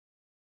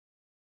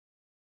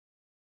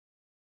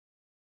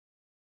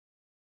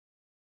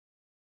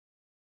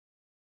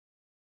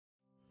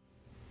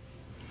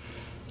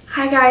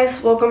Hi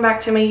guys, welcome back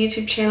to my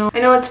YouTube channel. I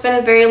know it's been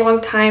a very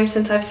long time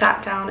since I've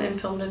sat down and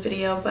filmed a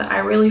video, but I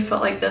really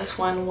felt like this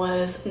one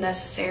was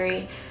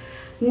necessary.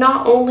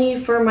 Not only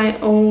for my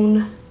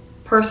own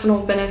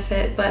personal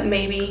benefit, but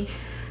maybe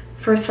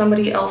for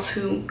somebody else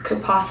who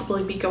could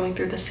possibly be going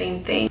through the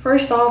same thing.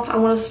 First off, I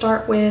want to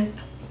start with,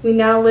 we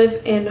now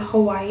live in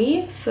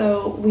Hawaii,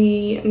 so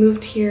we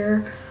moved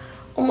here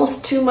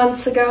almost 2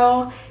 months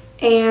ago,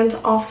 and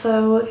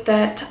also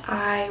that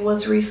I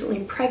was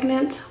recently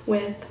pregnant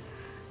with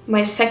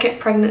my second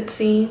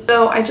pregnancy.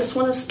 So I just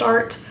want to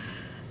start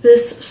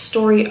this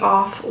story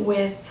off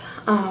with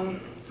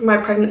my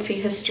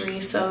pregnancy history,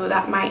 so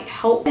that might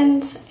help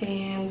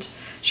and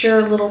share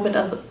a little bit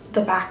of the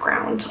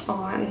background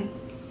on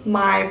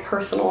my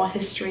personal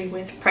history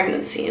with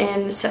pregnancy.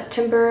 In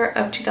September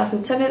of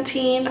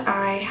 2017,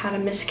 I had a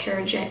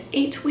miscarriage at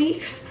 8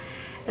 weeks.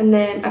 And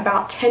then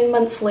about 10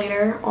 months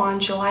later, on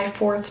July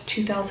 4th,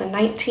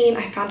 2019,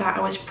 I found out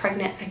I was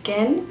pregnant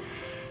again.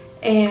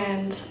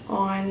 And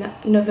on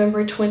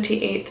November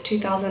 28th,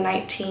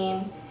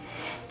 2019,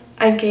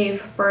 I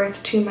gave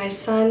birth to my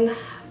son,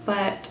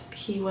 but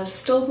he was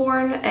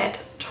stillborn at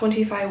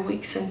 25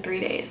 weeks and 3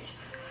 days.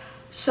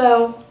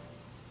 So,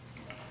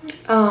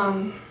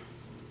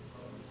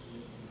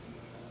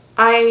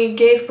 I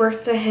gave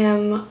birth to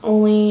him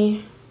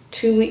only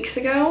 2 weeks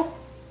ago.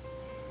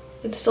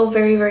 It's still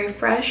very, very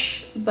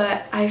fresh,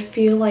 but I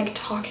feel like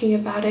talking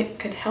about it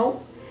could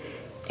help.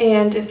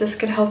 And if this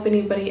could help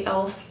anybody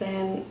else,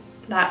 then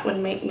that would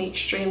make me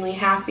extremely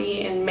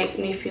happy and make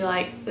me feel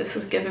like this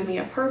has given me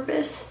a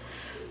purpose.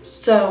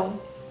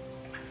 So,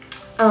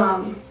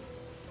 I'm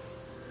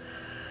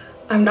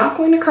not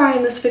going to cry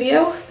in this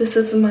video. This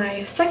is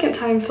my second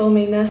time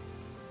filming this.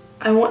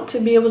 I want to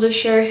be able to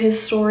share his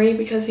story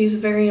because he's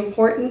very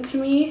important to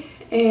me,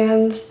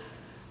 and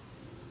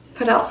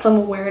put out some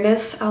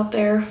awareness out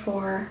there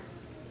for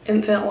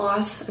infant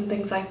loss and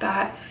things like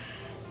that.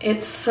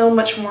 It's so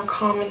much more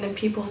common than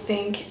people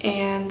think,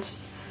 and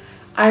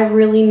I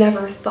really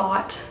never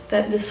thought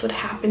that this would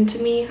happen to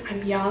me.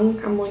 I'm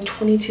young, I'm only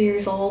 22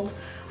 years old,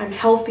 I'm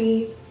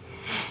healthy,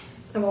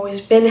 I've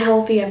always been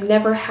healthy, I've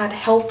never had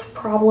health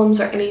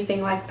problems or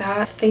anything like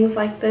that. Things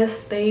like this,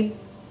 they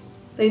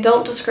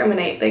don't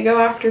discriminate. They go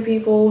after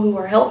people who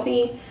are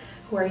healthy,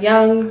 who are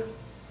young.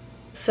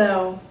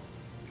 So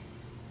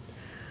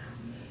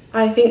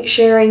I think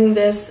sharing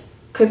this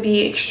could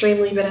be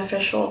extremely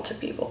beneficial to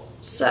people.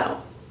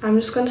 So I'm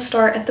just going to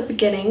start at the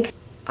beginning.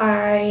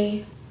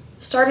 I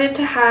started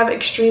to have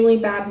extremely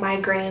bad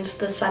migraines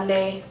the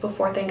Sunday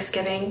before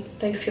Thanksgiving.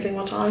 Thanksgiving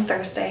was on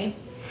Thursday.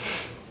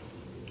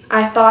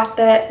 I thought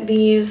that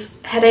these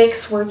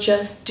headaches were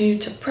just due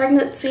to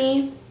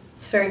pregnancy.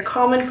 It's very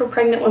common for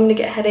pregnant women to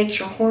get headaches.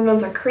 Your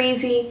hormones are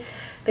crazy,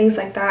 things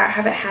like that. I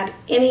haven't had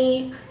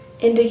any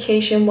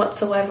indication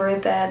whatsoever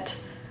that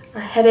a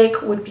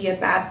headache would be a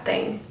bad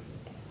thing.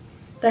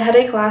 The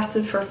headache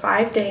lasted for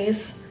 5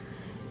 days,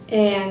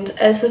 and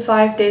as the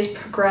 5 days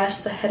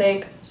progressed, the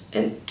headache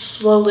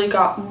slowly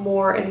got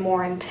more and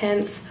more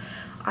intense.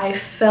 I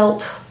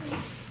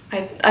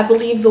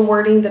believe the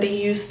wording that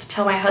he used to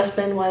tell my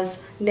husband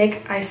was,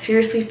 "Nick, I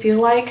seriously feel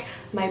like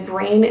my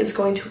brain is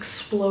going to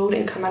explode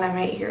and come out of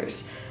my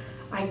ears."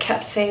 I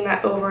kept saying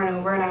that over and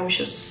over, and I was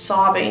just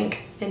sobbing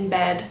in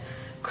bed,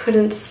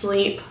 couldn't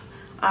sleep.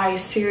 I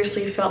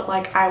seriously felt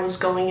like I was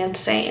going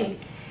insane.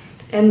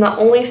 And the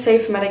only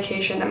safe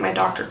medication that my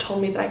doctor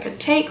told me that I could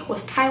take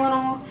was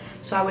Tylenol.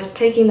 So I was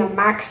taking the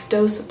max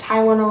dose of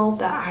Tylenol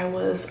that I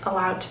was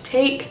allowed to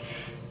take,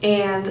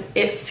 and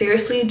it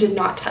seriously did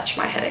not touch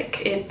my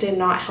headache. It did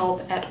not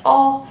help at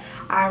all.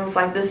 I was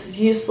like, this is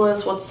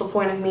useless. What's the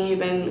point of me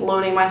even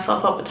loading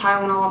myself up with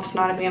Tylenol if it's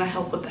not going to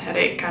help with the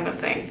headache, kind of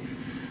thing.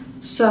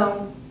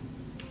 So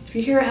if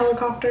you hear a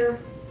helicopter,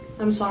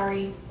 I'm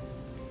sorry.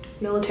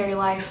 Military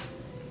life.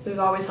 There's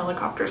always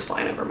helicopters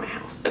flying over my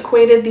house.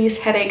 Equated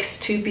these headaches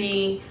to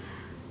be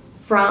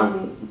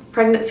from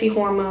pregnancy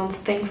hormones,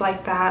 things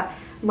like that.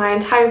 My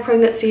entire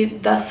pregnancy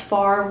thus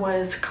far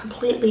was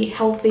completely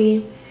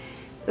healthy.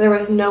 There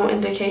was no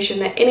indication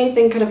that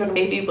anything could have been.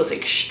 Baby was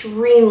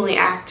extremely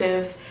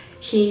active.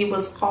 He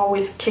was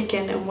always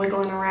kicking and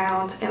wiggling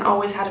around and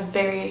always had a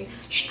very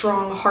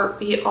strong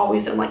heartbeat,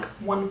 always in like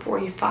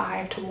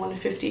 145 to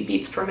 150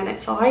 beats per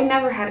minute. So I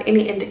never had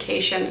any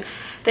indication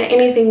that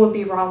anything would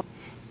be wrong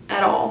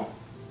at all.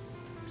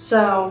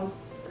 So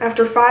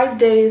after 5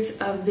 days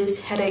of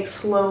this headache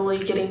slowly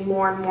getting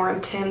more and more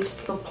intense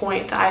to the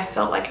point that I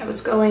felt like I was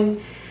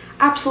going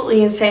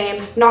absolutely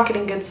insane, not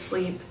getting good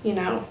sleep, you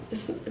know,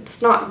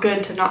 it's not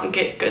good to not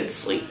get good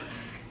sleep,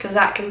 because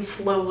that can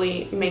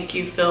slowly make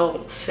you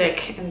feel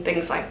sick and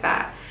things like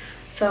that.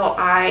 So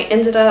I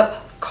ended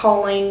up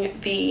calling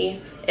the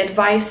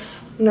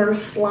advice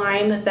nurse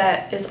line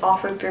that is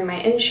offered through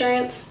my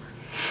insurance,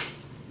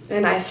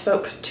 and I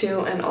spoke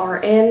to an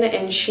RN,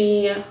 and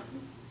she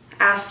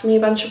asked me a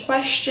bunch of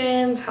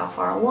questions. How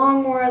far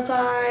along was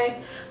I?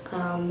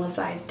 Was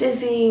I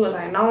dizzy? Was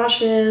I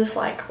nauseous?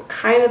 Like, what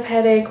kind of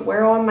headache?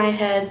 Where on my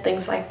head?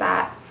 Things like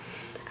that.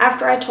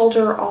 After I told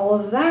her all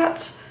of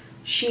that,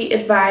 she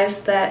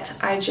advised that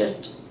I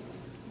just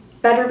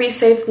better be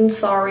safe than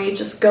sorry,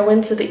 just go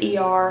into the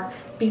ER,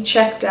 be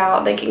checked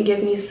out. They can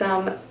give me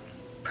some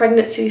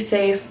pregnancy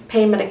safe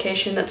pain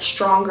medication that's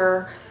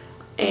stronger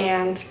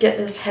and get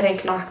this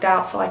headache knocked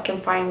out so I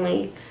can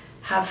finally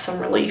have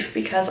some relief,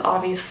 because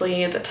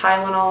obviously the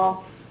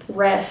Tylenol,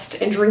 rest,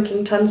 and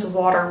drinking tons of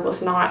water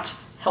was not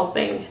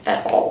helping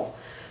at all.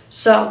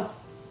 So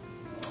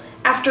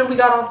after we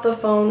got off the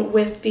phone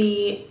with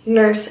the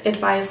nurse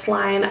advice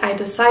line, I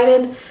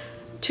decided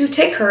to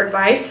take her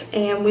advice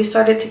and we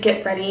started to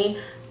get ready.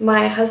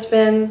 My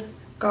husband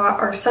got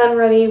our son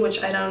ready,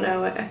 which I don't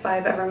know if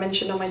I've ever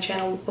mentioned on my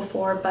channel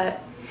before,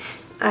 but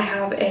I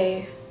have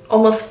a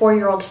almost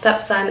 4-year-old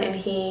stepson and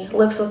he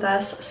lives with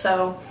us,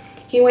 so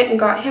he went and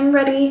got him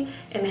ready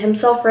and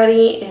himself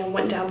ready and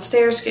went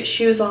downstairs to get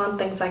shoes on,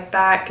 things like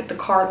that, get the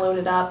car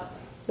loaded up,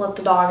 let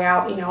the dog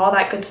out, you know, all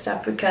that good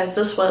stuff, because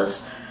this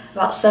was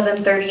about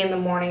 7:30 in the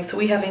morning, so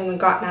we haven't even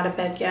gotten out of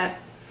bed yet.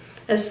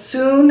 As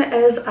soon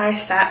as I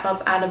sat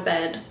up out of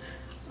bed,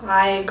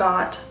 I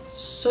got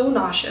so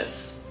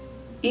nauseous,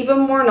 even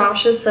more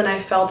nauseous than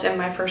I felt in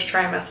my first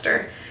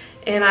trimester,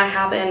 and I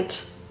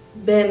haven't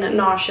been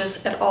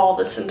nauseous at all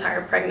this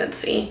entire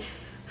pregnancy.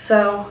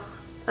 So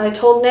I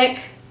told Nick,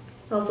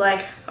 I was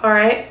like, all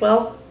right,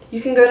 well,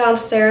 you can go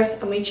downstairs,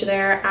 I'll meet you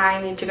there,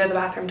 I need to go to the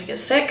bathroom to get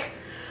sick.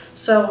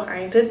 So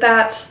I did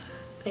that,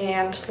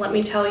 and let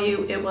me tell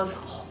you, it was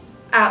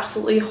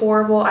absolutely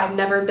horrible. I've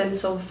never been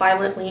so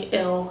violently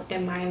ill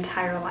in my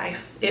entire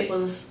life. It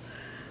was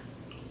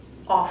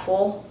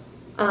awful.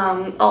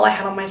 All I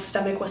had on my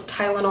stomach was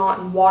Tylenol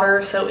and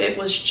water, so it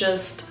was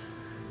just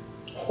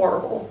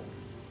horrible,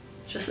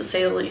 just to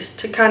say the least.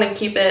 To kind of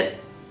keep it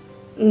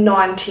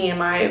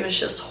non-TMI, it was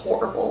just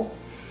horrible.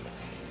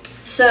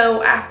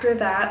 So after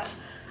that,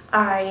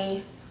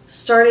 I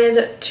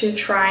started to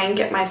try and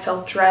get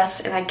myself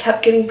dressed, and I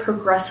kept getting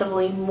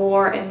progressively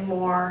more and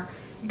more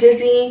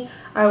dizzy.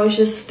 I was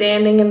just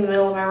standing in the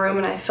middle of my room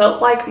and I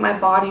felt like my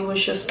body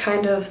was just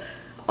kind of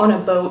on a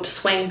boat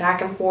swaying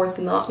back and forth,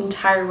 and the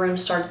entire room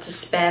started to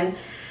spin.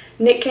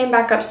 Nick came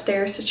back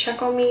upstairs to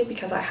check on me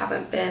because I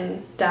haven't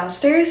been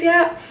downstairs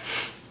yet,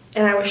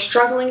 and I was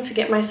struggling to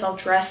get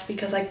myself dressed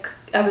because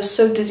I was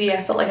so dizzy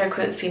I felt like I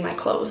couldn't see my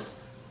clothes.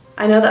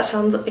 I know that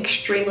sounds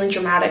extremely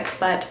dramatic,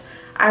 but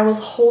I was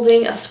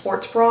holding a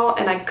sports bra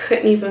and I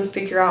couldn't even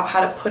figure out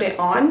how to put it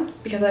on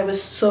because I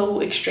was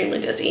so extremely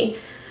dizzy.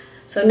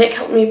 So Nick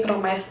helped me put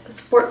on my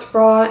sports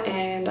bra,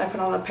 and I put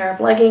on a pair of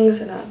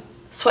leggings and a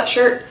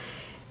sweatshirt.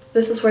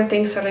 This is where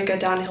things started to go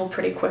downhill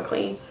pretty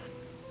quickly.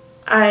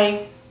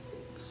 I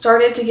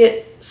started to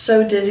get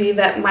so dizzy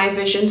that my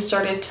vision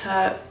started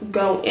to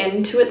go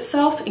into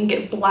itself and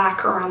get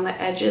black around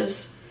the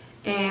edges,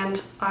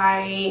 and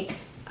I've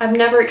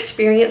never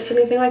experienced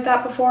anything like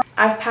that before.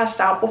 I've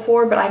passed out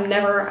before, but I've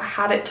never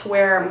had it to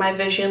where my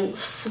vision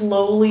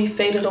slowly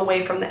faded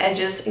away from the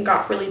edges and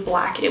got really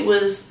black. It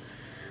was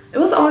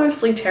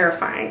honestly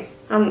terrifying.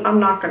 I'm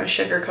not gonna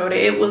sugarcoat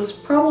it. It was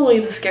probably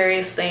the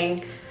scariest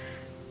thing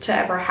to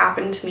ever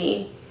happen to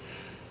me.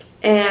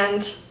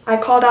 And I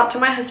called out to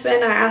my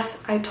husband.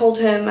 I told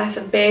him, I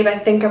said, babe, I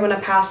think I'm gonna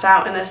pass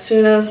out. And as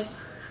soon as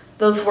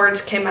those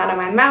words came out of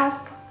my mouth,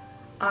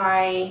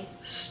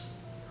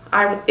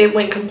 it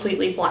went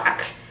completely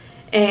black.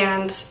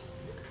 And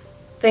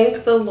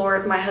thank the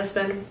Lord my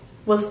husband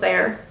was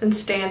there and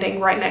standing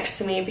right next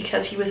to me,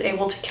 because he was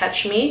able to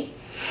catch me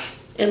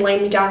and lay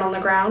me down on the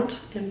ground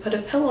and put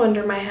a pillow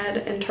under my head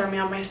and turn me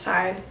on my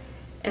side.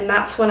 And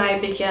that's when I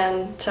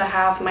began to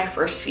have my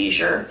first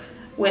seizure,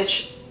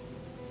 which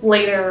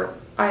later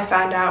I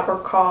found out were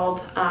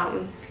called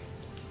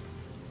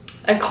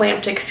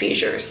eclamptic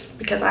seizures,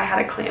 because I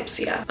had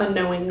eclampsia,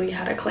 unknowingly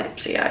had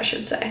eclampsia, I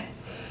should say.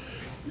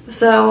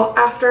 So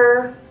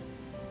after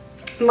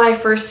my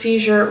first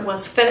seizure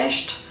was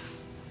finished,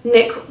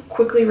 Nick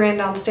quickly ran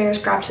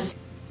downstairs, grabbed his...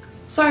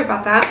 Sorry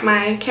about that,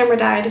 my camera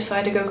died, so I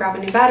had to go grab a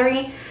new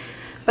battery.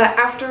 But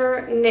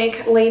after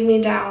Nick laid me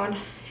down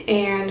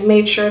and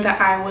made sure that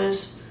I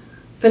was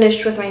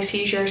finished with my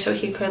seizure so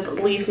he could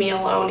leave me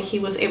alone, he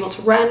was able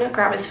to run,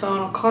 grab his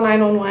phone, call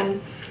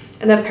 911,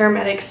 and then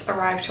paramedics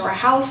arrived to our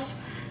house.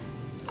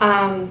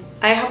 I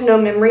have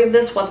no memory of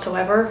this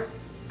whatsoever.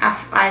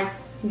 I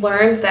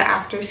learned that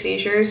after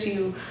seizures,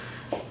 you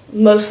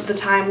most of the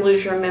time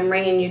lose your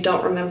memory and you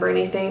don't remember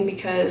anything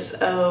because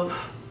of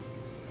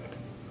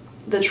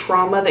the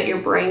trauma that your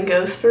brain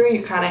goes through.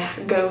 You kind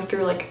of go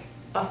through like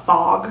a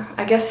fog,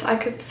 I guess I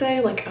could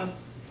say, like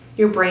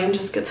your brain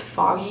just gets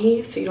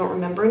foggy, so you don't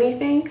remember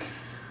anything.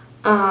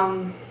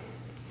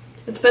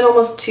 It's been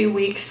almost 2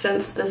 weeks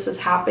since this has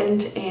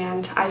happened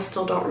and I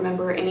still don't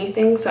remember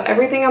anything. So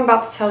everything I'm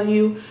about to tell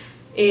you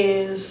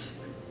is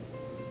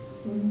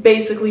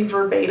basically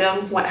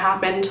verbatim what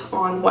happened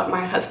on what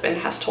my husband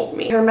has told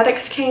me.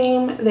 Paramedics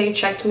came, they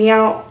checked me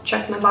out,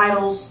 checked my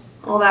vitals,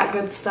 all that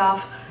good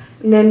stuff.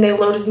 And then they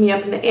loaded me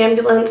up in the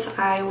ambulance.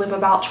 I live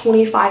about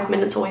 25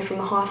 minutes away from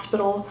the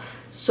hospital,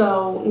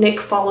 so Nick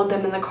followed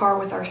them in the car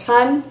with our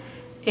son,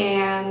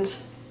 and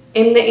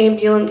In the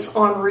ambulance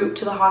en route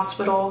to the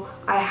hospital,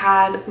 I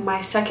had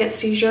my second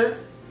seizure.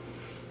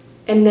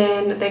 And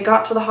then they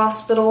got to the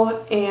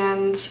hospital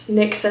and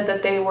Nick said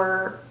that they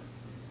were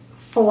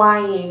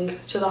flying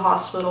to the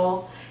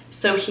hospital.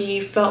 So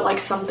he felt like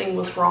something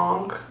was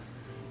wrong.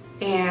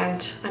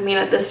 And I mean,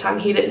 at this time,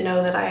 he didn't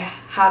know that I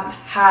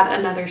had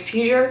another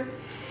seizure.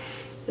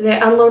 They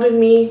unloaded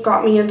me,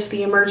 got me into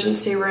the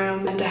emergency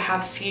room, and to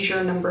have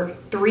seizure number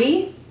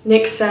 3.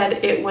 Nick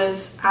said it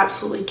was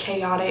absolutely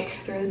chaotic.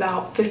 There was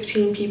about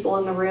 15 people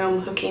in the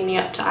room hooking me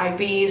up to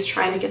IVs,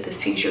 trying to get the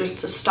seizures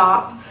to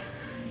stop.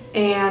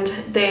 And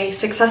they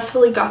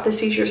successfully got the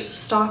seizures to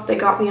stop. They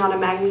got me on a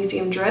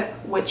magnesium drip,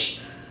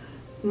 which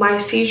my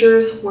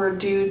seizures were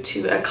due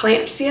to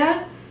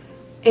eclampsia,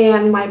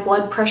 and my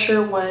blood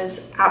pressure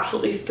was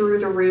absolutely through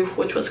the roof,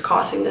 which was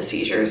causing the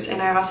seizures.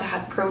 And I also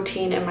had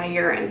protein in my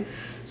urine.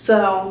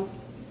 So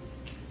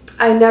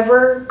I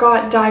never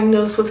got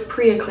diagnosed with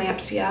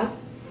preeclampsia.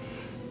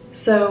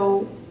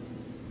 So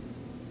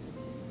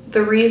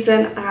the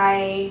reason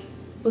I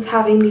was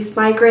having these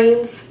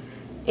migraines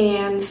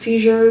and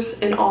seizures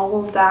and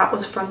all of that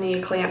was from the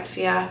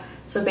eclampsia.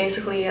 So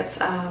basically it's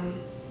a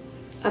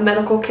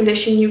medical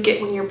condition you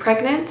get when you're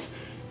pregnant,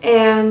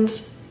 and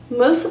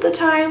most of the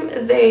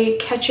time they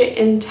catch it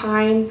in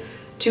time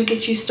to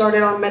get you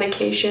started on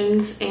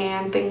medications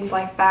and things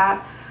like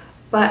that.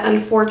 But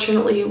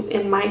unfortunately,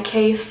 in my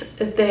case,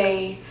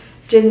 they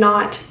did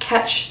not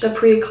catch the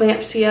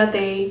preeclampsia.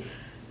 They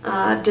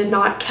did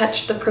not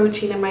catch the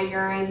protein in my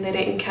urine. They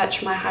didn't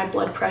catch my high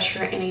blood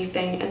pressure or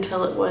anything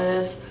until it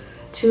was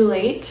too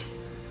late.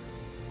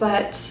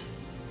 But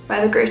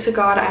by the grace of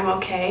God, I'm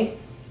okay.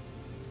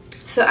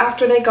 So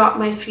after they got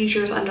my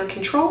seizures under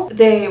control,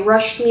 they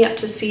rushed me up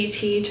to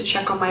CT to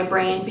check on my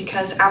brain,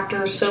 because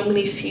after so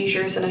many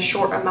seizures in a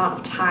short amount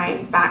of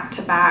time, back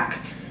to back,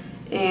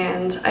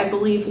 and I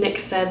believe Nick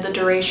said the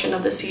duration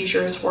of the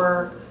seizures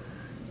were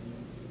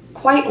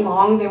quite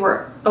long. They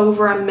were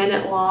over a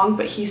minute long,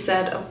 but he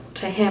said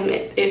to him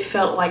it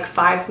felt like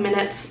 5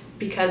 minutes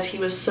because he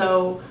was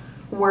so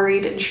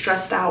worried and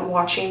stressed out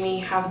watching me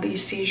have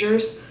these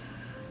seizures.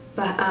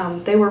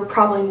 But they were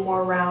probably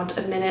more around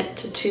a minute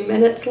to 2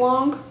 minutes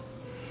long.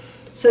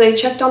 So they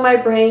checked on my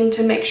brain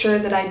to make sure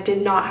that I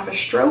did not have a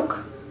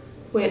stroke,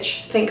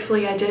 which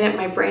thankfully I didn't.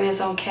 My brain is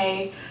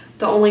okay.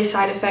 The only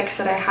side effects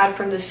that I had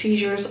from the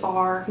seizures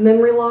are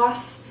memory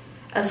loss,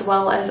 as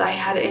well as I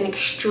had an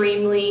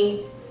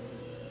extremely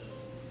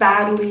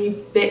badly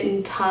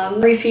bitten tongue.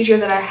 Every seizure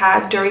that I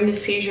had, during the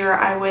seizure,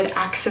 I would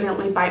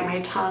accidentally bite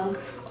my tongue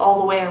all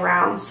the way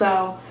around.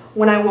 So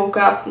when I woke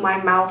up,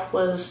 my mouth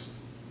was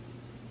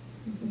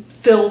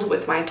filled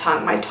with my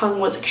tongue. My tongue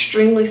was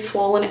extremely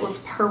swollen. It was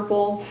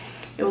purple.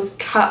 It was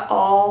cut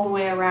all the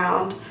way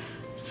around.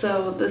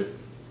 So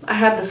I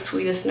had the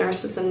sweetest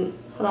nurses in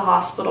the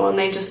hospital, and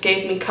they just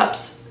gave me cup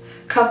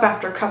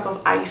after cup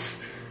of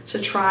ice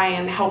to try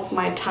and help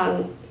my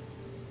tongue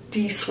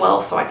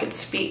de-swell so I could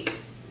speak.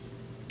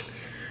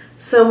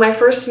 So my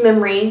first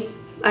memory,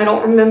 I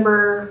don't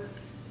remember,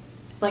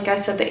 like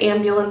I said, the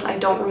ambulance. I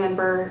don't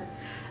remember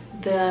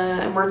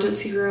the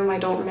emergency room. I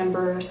don't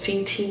remember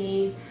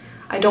CT.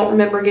 I don't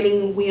remember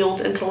getting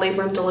wheeled into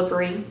labor and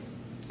delivery.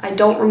 I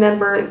don't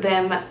remember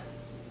them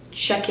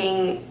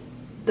checking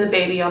the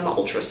baby on the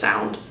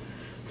ultrasound.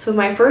 So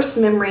my first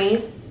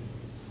memory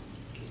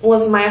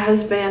was my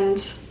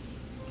husband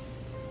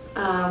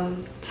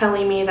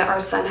telling me that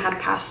our son had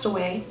passed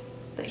away,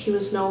 that he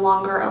was no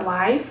longer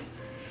alive,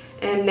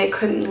 and they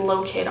couldn't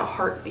locate a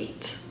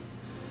heartbeat.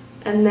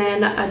 And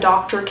then a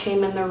doctor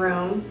came in the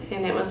room,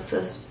 and it was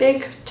this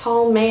big,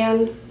 tall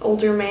man,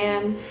 older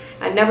man.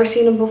 I'd never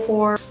seen him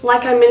before.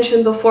 Like I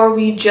mentioned before,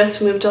 we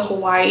just moved to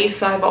Hawaii,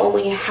 so I've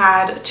only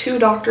had 2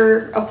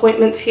 doctor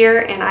appointments here,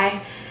 and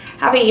I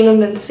haven't even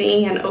been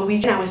seeing an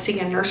OB. I was seeing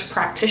a nurse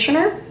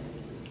practitioner.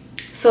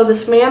 So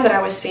this man that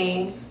I was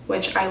seeing,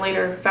 which I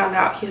later found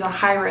out he's a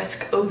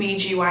high-risk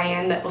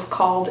OB/GYN that was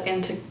called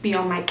in to be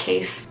on my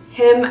case,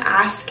 him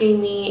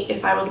asking me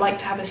if I would like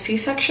to have a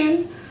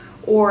C-section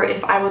or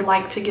if I would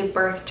like to give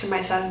birth to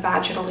my son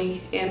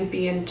vaginally and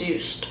be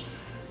induced.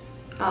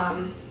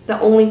 The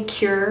only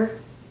cure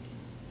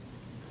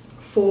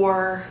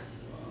for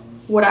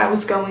what I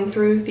was going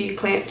through, the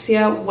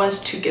eclampsia,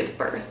 was to give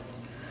birth.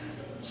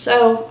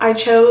 So I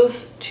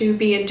chose to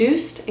be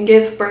induced and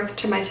give birth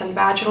to my son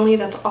vaginally.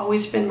 That's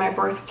always been my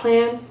birth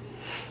plan.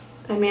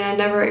 I mean, I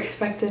never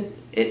expected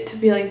it to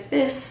be like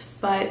this,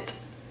 but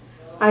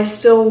I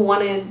still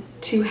wanted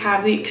to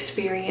have the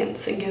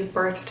experience and give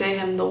birth to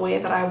him the way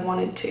that I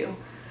wanted to.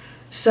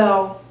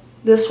 So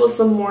this was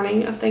the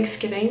morning of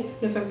Thanksgiving,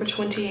 November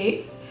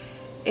 28th,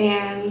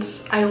 and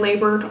I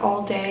labored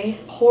all day.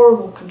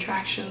 Horrible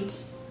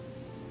contractions.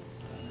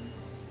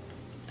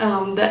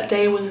 That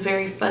day was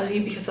very fuzzy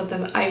because of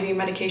the IV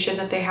medication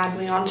that they had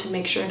me on to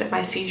make sure that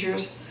my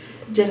seizures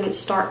didn't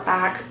start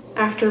back.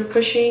 After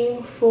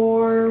pushing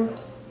for,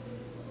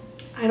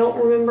 I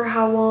don't remember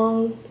how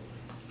long.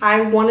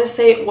 I want to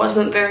say it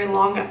wasn't very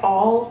long at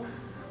all.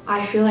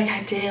 I feel like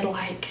I did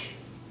like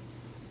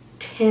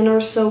 10 10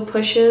 or so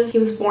pushes. He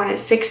was born at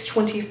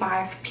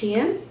 6:25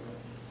 p.m.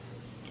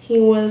 He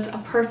was a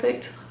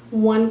perfect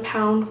 1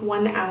 pound,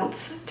 1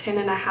 ounce,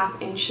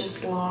 10.5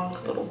 inches long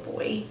little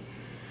boy.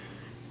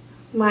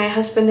 My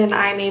husband and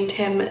I named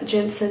him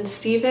Jensen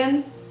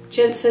Steven.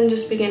 Jensen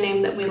just being a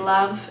name that we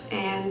love,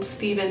 and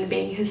Steven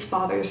being his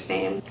father's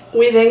name.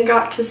 We then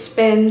got to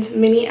spend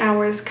many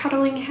hours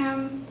cuddling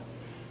him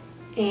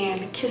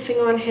and kissing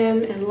on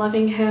him and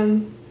loving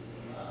him.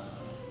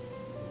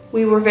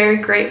 We were very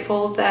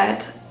grateful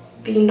that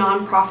the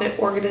nonprofit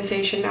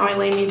organization Now I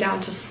Lay Me Down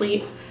to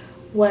Sleep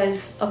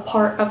was a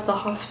part of the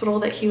hospital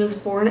that he was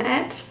born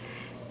at,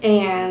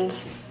 and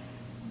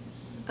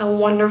a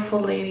wonderful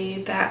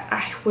lady that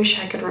I wish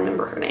I could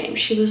remember her name.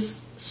 She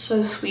was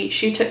so sweet.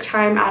 She took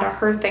time out of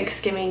her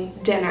Thanksgiving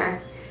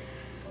dinner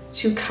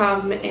to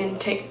come and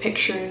take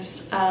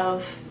pictures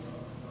of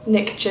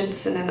Nick,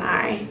 Jensen, and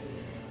I.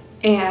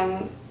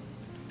 And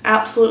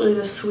absolutely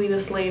the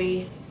sweetest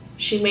lady.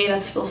 She made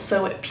us feel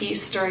so at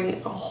peace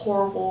during a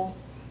horrible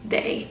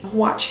day.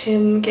 Watch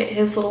him get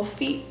his little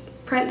feet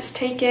prints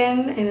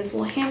taken and his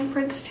little hand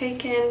prints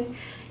taken.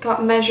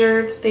 Got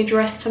measured. They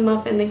dressed him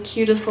up in the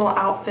cutest little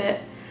outfit.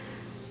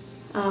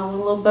 A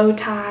little bow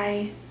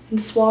tie,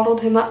 and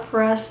swaddled him up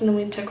for us, and then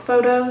we took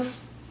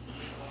photos.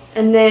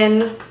 And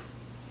then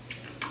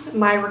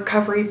my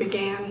recovery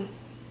began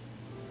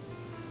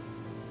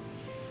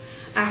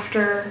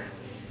after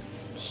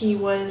he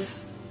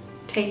was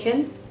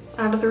taken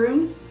out of the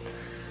room.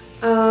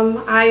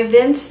 I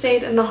then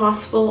stayed in the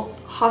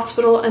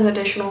hospital an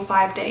additional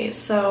 5 days.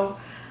 So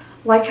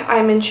like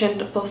I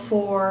mentioned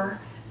before,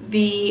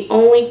 the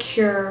only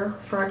cure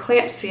for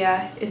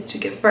eclampsia is to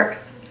give birth.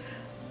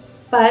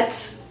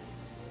 But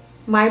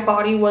my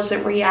body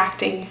wasn't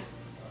reacting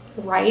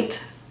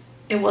right.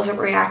 It wasn't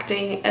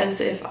reacting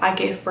as if I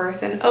gave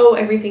birth and, oh,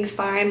 everything's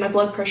fine, my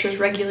blood pressure's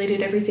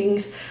regulated,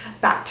 everything's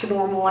back to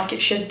normal like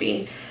it should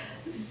be.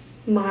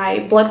 My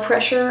blood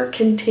pressure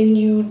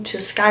continued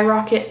to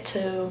skyrocket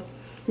to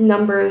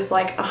numbers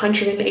like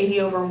 180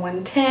 over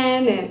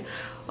 110 and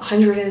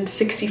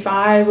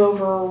 165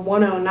 over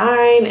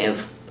 109. It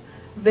was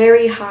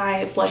very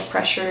high blood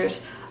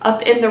pressures,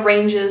 up in the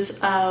ranges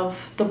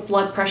of the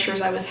blood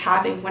pressures I was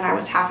having when I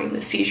was having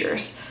the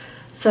seizures.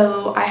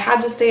 So I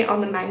had to stay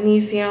on the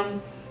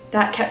magnesium.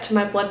 That kept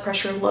my blood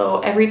pressure low.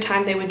 Every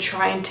time they would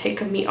try and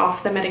take me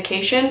off the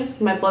medication,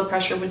 my blood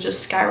pressure would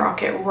just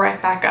skyrocket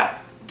right back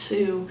up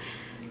to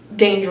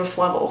dangerous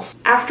levels.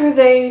 After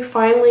they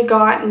finally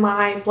got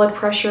my blood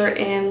pressure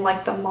in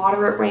like the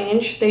moderate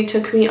range, they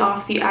took me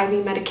off the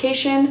IV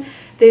medication.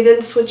 They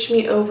then switched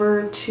me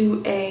over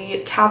to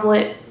a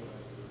tablet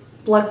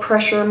blood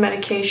pressure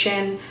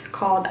medication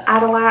called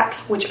Adalat,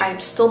 which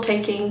I'm still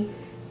taking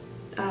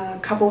a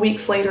couple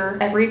weeks later.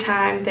 Every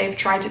time they've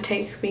tried to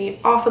take me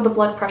off of the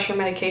blood pressure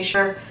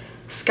medication,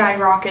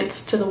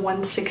 skyrockets to the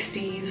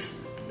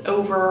 160s,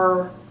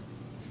 over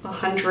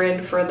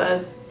 100 for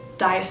the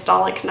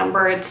diastolic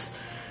number. It's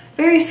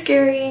very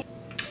scary.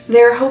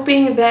 They're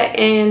hoping that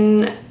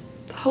in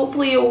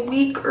hopefully a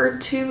week or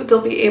two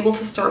they'll be able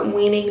to start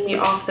weaning me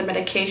off the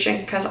medication,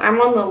 because I'm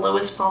on the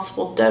lowest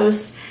possible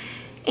dose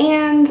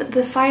and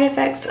the side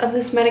effects of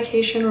this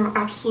medication are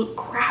absolute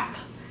crap.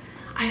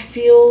 I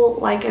feel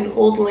like an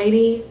old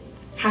lady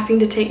having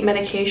to take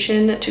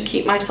medication to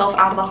keep myself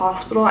out of the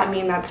hospital. I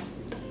mean, that's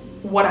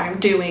what I'm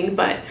doing,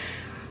 but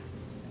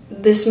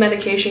this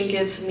medication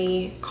gives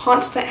me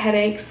constant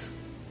headaches.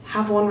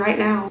 Have one right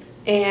now,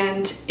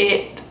 and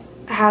it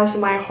has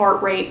my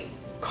heart rate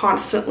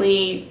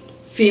constantly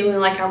feeling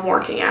like I'm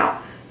working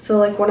out. So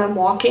like when I'm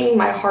walking,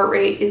 my heart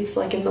rate is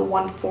like in the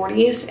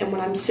 140s, and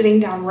when I'm sitting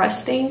down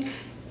resting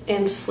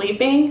and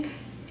sleeping,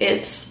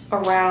 it's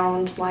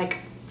around like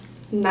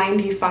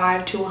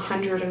 95 to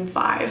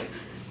 105,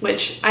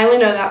 which I only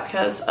know that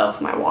because of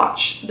my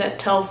watch that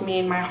tells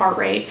me my heart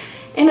rate.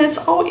 And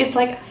it's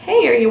like,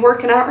 hey, are you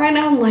working out right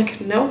now? I'm like,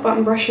 nope,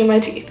 I'm brushing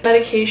my teeth.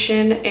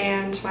 Medication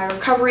and my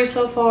recovery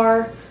so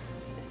far,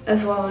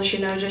 as well as, you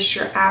know, just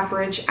your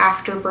average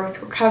after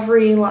birth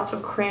recovery, lots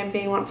of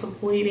cramping, lots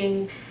of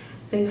bleeding,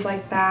 things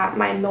like that.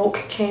 My milk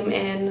came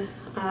in.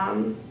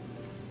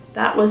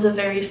 That was a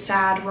very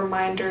sad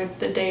reminder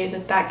the day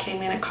that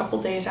came in, a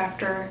couple days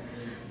after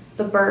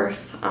the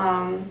birth.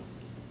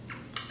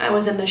 I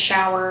was in the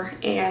shower,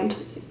 and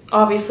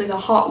obviously the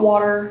hot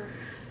water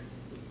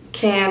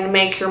can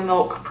make your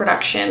milk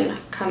production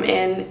come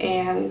in,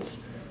 and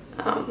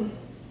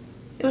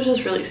it was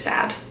just really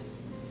sad.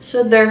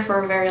 Stood there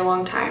for a very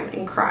long time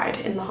and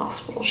cried in the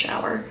hospital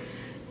shower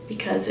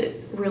because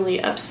it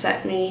really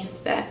upset me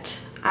that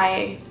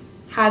I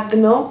had the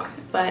milk,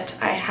 but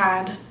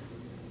I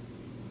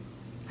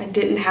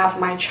didn't have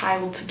my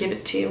child to give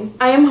it to.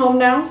 I am home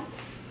now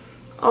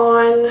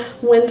on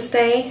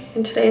Wednesday,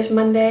 and today is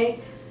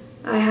Monday.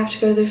 I have to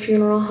go to the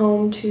funeral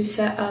home to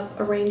set up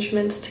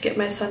arrangements to get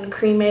my son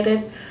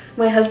cremated.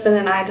 My husband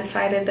and I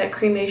decided that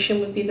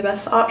cremation would be the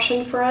best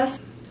option for us.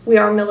 We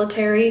are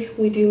military,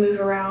 we do move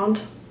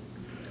around.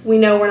 We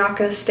know we're not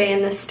going to stay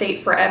in this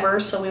state forever,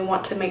 so we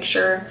want to make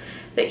sure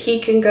that he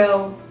can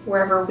go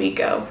wherever we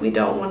go. We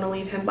don't want to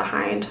leave him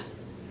behind.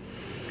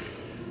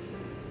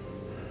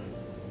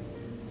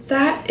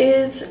 That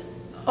is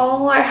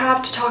all I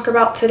have to talk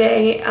about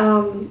today.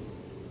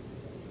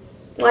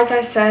 Like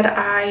I said,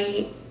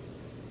 I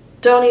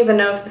don't even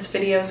know if this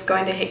video is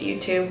going to hit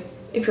YouTube.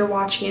 If you're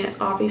watching it,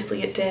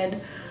 obviously it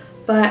did.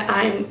 But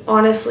I'm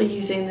honestly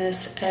using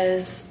this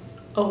as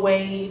a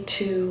way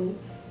to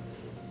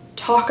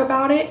talk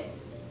about it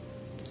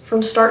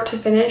from start to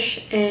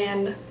finish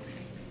and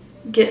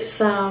get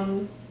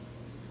some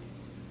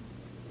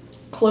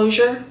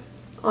closure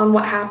on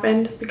what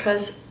happened,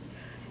 because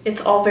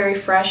it's all very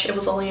fresh. It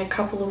was only a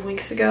couple of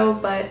weeks ago,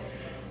 but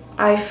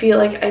I feel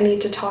like I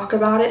need to talk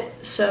about it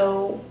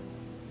so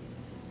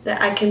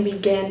that I can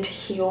begin to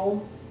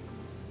heal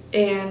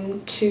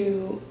and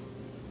to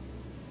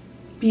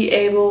be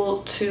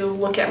able to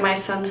look at my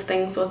son's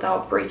things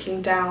without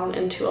breaking down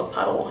into a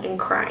puddle and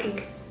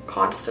crying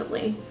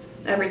constantly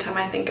every time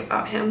I think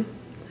about him.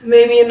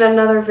 Maybe in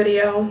another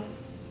video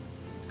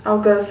I'll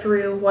go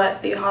through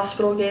what the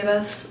hospital gave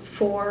us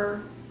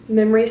for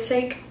memory's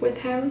sake with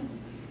him.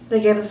 They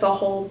gave us a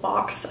whole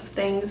box of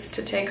things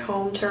to take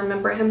home to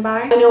remember him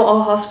by. I know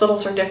all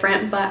hospitals are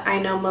different, but I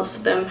know most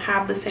of them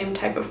have the same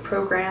type of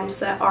programs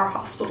that our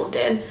hospital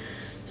did.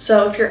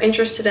 So if you're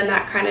interested in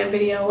that kind of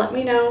video, let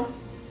me know.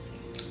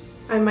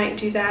 I might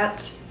do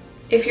that.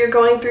 If you're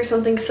going through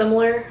something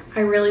similar,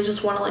 I really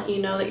just want to let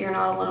you know that you're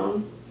not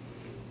alone.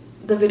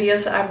 The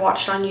videos that I've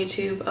watched on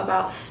YouTube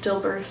about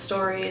stillbirth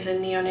stories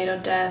and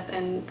neonatal death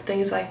and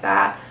things like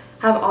that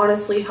have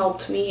honestly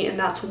helped me, and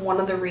that's one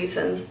of the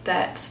reasons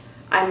that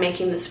I'm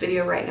making this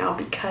video right now,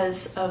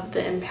 because of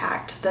the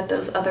impact that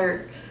those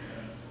other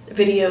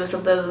videos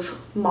of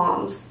those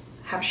moms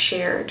have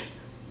shared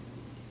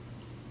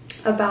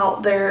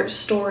about their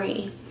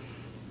story.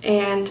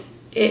 And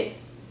it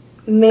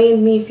made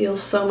me feel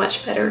so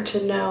much better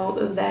to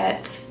know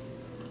that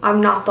I'm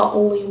not the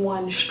only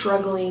one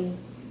struggling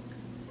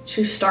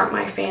to start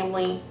my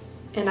family,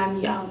 and I'm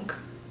young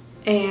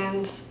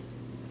and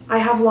I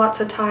have lots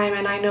of time,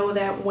 and I know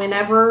that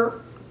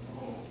whenever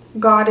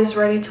God is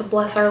ready to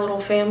bless our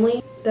little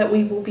family, that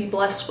we will be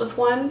blessed with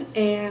one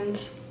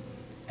and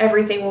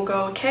everything will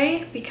go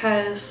okay,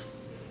 because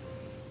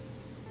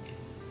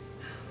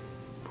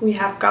we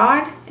have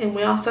God, and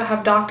we also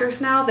have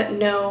doctors now that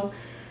know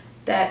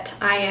that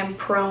I am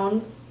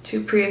prone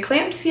to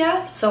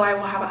preeclampsia, so I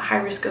will have a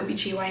high-risk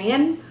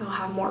OBGYN. I'll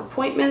have more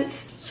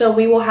appointments, so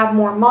we will have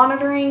more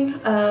monitoring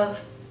of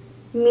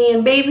me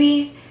and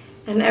baby,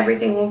 and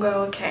everything will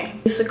go okay.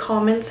 Use the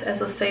comments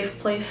as a safe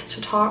place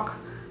to talk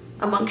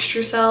amongst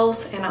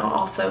yourselves, and I'll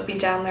also be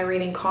down there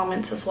reading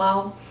comments as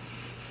well.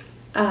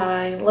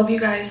 I love you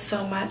guys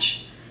so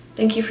much.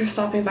 Thank you for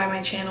stopping by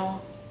my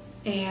channel,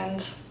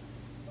 and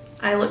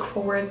I look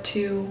forward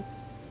to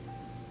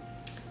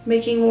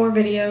making more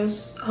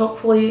videos.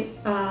 Hopefully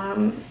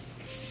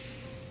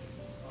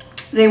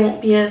they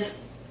won't be as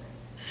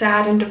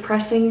sad and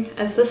depressing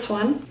as this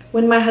one.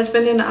 When my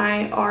husband and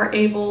I are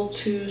able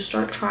to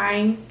start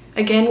trying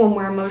again, when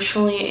we're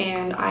emotionally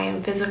and I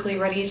am physically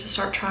ready to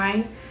start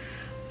trying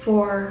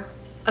for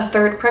a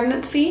third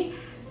pregnancy,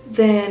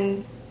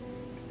 then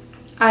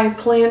I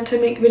plan to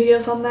make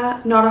videos on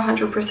that. Not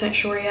 100%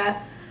 sure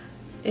yet.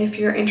 If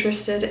you're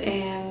interested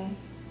in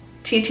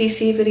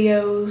TTC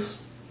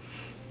videos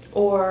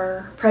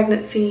or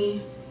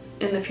pregnancy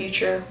in the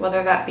future,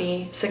 whether that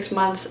be 6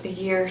 months, a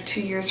year,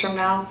 2 years from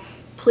now,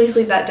 please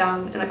leave that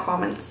down in the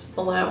comments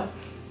below,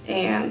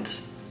 and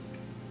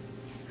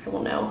I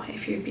will know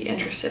if you'd be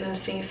interested in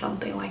seeing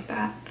something like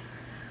that.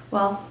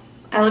 Well,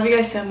 I love you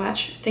guys so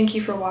much. Thank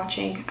you for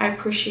watching. I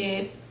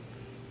appreciate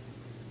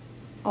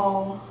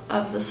all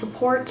of the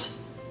support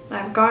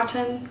that I've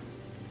gotten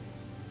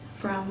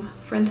from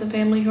friends and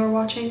family who are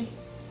watching,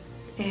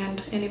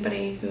 and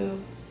anybody who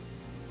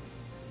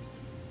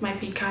might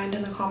be kind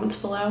in the comments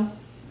below.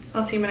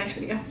 I'll see you in my next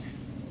video.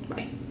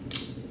 Bye.